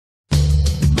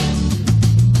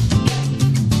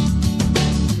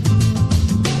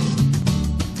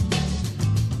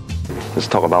Let's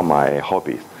talk about my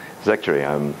hobby. It's actually,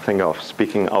 I'm thinking of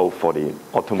speaking out for the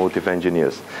automotive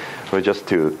engineers. So just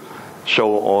to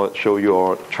trying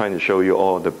to show you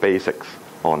all the basics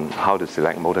on how to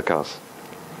select motor cars.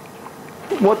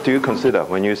 What do you consider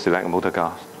when you select motor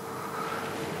cars?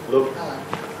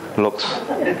 Looks.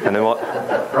 And then what?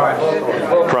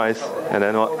 Price. And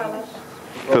then what?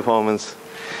 Performance.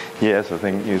 Yes, I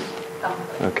think you.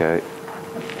 Okay.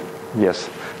 Yes.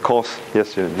 Cost.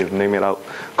 Yes, you've named it out.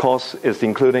 Cost is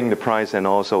including the price and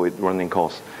also it running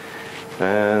cost.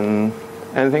 And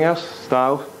anything else?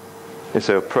 Style. It's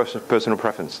a personal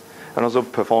preference. And also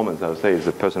performance, I would say, is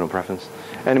a personal preference.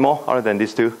 Any more other than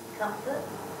these two?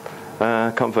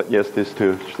 Comfort. Comfort, yes, these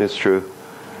two. That's true.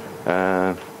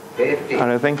 Safety.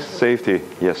 And I think safety,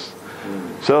 yes.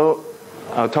 So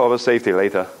I'll talk about safety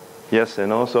later. Yes,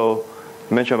 and also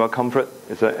mention about comfort.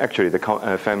 It's actually the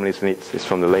family's needs. It's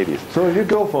from the ladies. So if you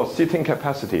go for seating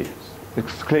capacity,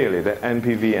 it's clearly the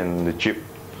MPV and the Jeep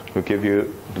will give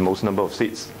you the most number of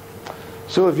seats.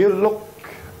 So if you look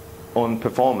on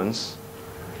performance,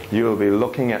 you will be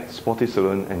looking at sporty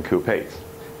saloon and coupes.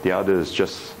 The other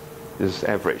is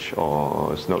average,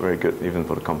 or it's not very good even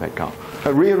for the compact car.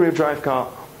 A rear-wheel drive car,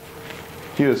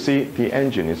 you will see the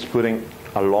engine is putting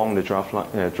along the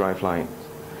drive line.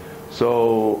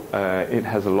 So it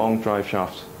has a long drive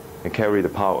shaft and carry the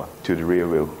power to the rear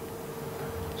wheel.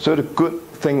 So the good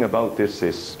thing about this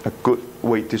is a good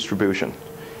weight distribution.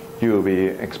 You will be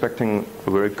expecting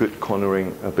a very good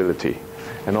cornering ability.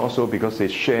 And also because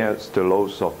it shares the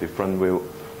loads of the front wheel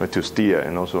to steer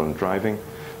and also on driving,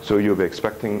 so you'll be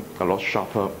expecting a lot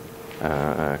sharper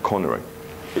cornering.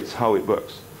 It's how it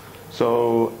works.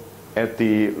 So at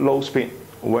the low speed,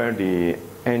 where the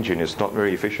engine is not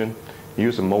very efficient,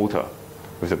 use a motor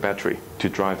with a battery to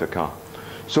drive the car.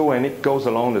 So when it goes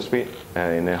along the speed,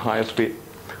 in a higher speed,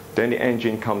 then the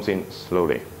engine comes in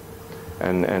slowly.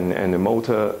 And the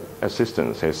motor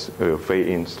assistance will fade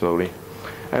in slowly.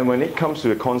 And when it comes to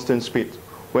the constant speed,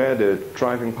 where the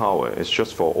driving power is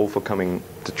just for overcoming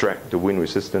the drag, the wind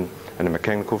resistance, and the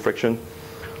mechanical friction,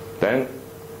 then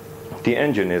the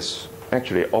engine is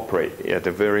actually operate at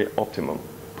a very optimum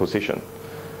position.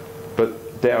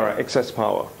 But there are excess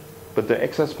power. But the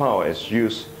excess power is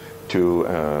used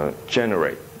to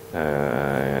generate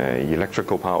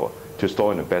electrical power to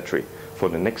store in a battery for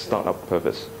the next startup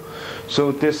purpose.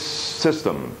 So this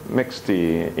system makes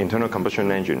the internal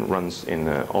combustion engine runs in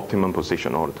an optimum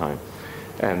position all the time.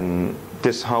 And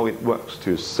this is how it works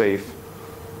to save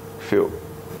fuel.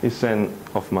 It's the end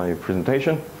of my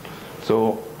presentation.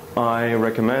 So I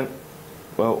recommend,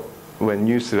 well, when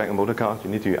you select a motor car, you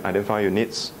need to identify your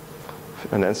needs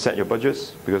and then set your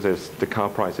budgets, because the car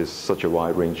price is such a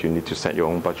wide range, you need to set your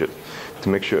own budget to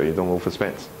make sure you don't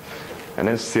overspend. And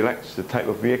then select the type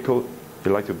of vehicle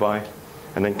you like to buy,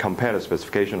 and then compare the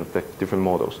specification of the different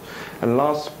models. And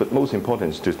last but most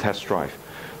important is to test drive.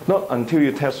 Not until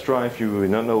you test drive, you will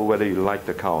not know whether you like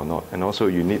the car or not. And also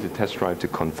you need to test drive to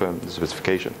confirm the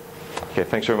specification. Okay,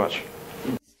 thanks very much.